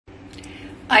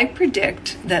I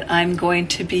predict that I'm going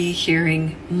to be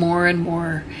hearing more and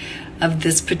more of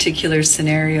this particular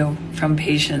scenario from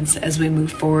patients as we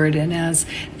move forward and as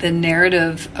the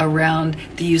narrative around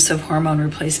the use of hormone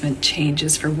replacement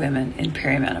changes for women in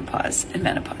perimenopause and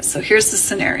menopause. So here's the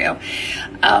scenario.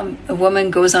 A woman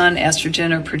goes on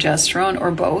estrogen or progesterone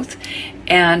or both,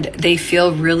 and they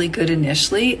feel really good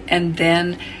initially, and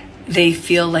then they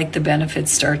feel like the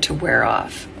benefits start to wear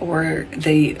off, or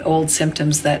the old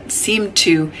symptoms that seemed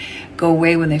to go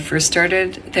away when they first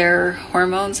started their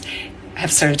hormones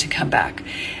have started to come back.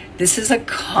 This is a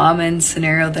common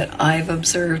scenario that I've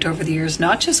observed over the years,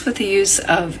 not just with the use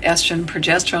of estrogen and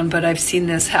progesterone, but I've seen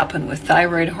this happen with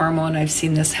thyroid hormone. I've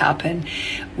seen this happen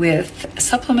with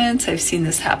supplements. I've seen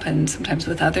this happen sometimes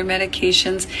with other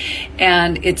medications.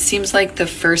 And it seems like the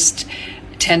first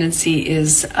tendency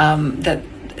is that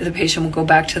the patient will go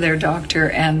back to their doctor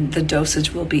and the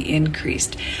dosage will be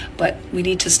increased. But we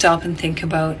need to stop and think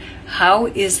about, how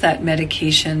is that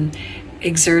medication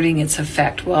exerting its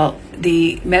effect? Well,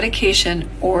 the medication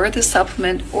or the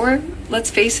supplement, or let's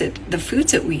face it, the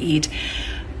foods that we eat,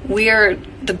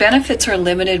 the benefits are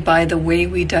limited by the way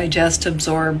we digest,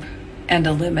 absorb, and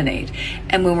eliminate.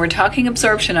 And when we're talking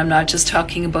absorption, I'm not just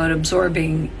talking about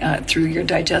absorbing through your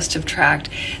digestive tract.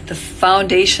 The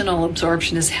foundational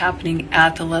absorption is happening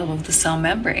at the level of the cell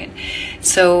membrane.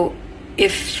 So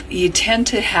if you tend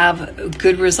to have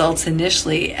good results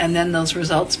initially, and then those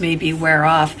results maybe wear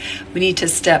off, we need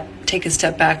to take a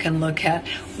step back and look at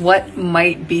what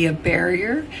might be a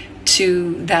barrier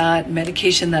to that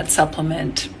medication, that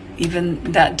supplement,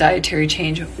 even that dietary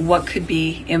change. What could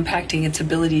be impacting its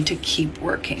ability to keep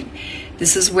working?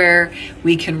 This is where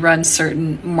we can run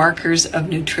certain markers of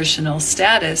nutritional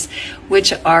status,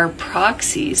 which are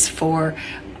proxies for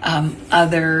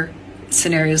other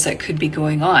scenarios that could be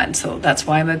going on. So that's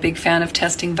why I'm a big fan of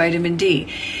testing vitamin D.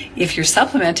 If you're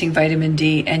supplementing vitamin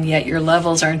D and yet your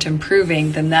levels aren't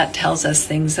improving, then that tells us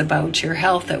things about your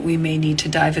health that we may need to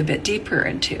dive a bit deeper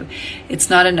into.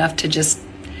 It's not enough to just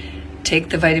take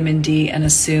the vitamin D and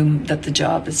assume that the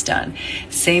job is done.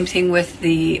 Same thing with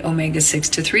the omega-6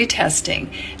 to 3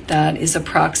 testing. That is a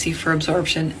proxy for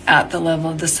absorption at the level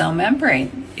of the cell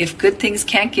membrane. If good things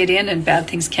can't get in and bad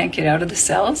things can't get out of the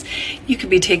cells, you could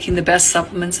be taking the best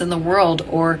supplements in the world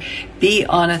or be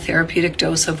on a therapeutic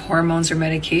dose of hormones or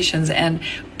medications and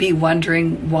be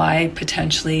wondering why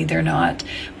potentially they're not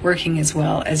working as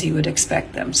well as you would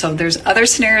expect them. So there's other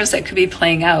scenarios that could be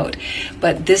playing out,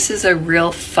 but this is a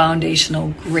real foundational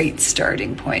great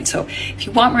starting point. So if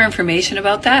you want more information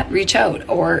about that, reach out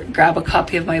or grab a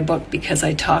copy of my book, because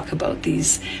I talk about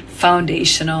these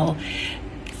foundational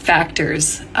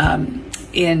factors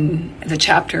in the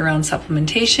chapter around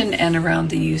supplementation and around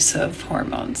the use of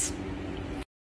hormones.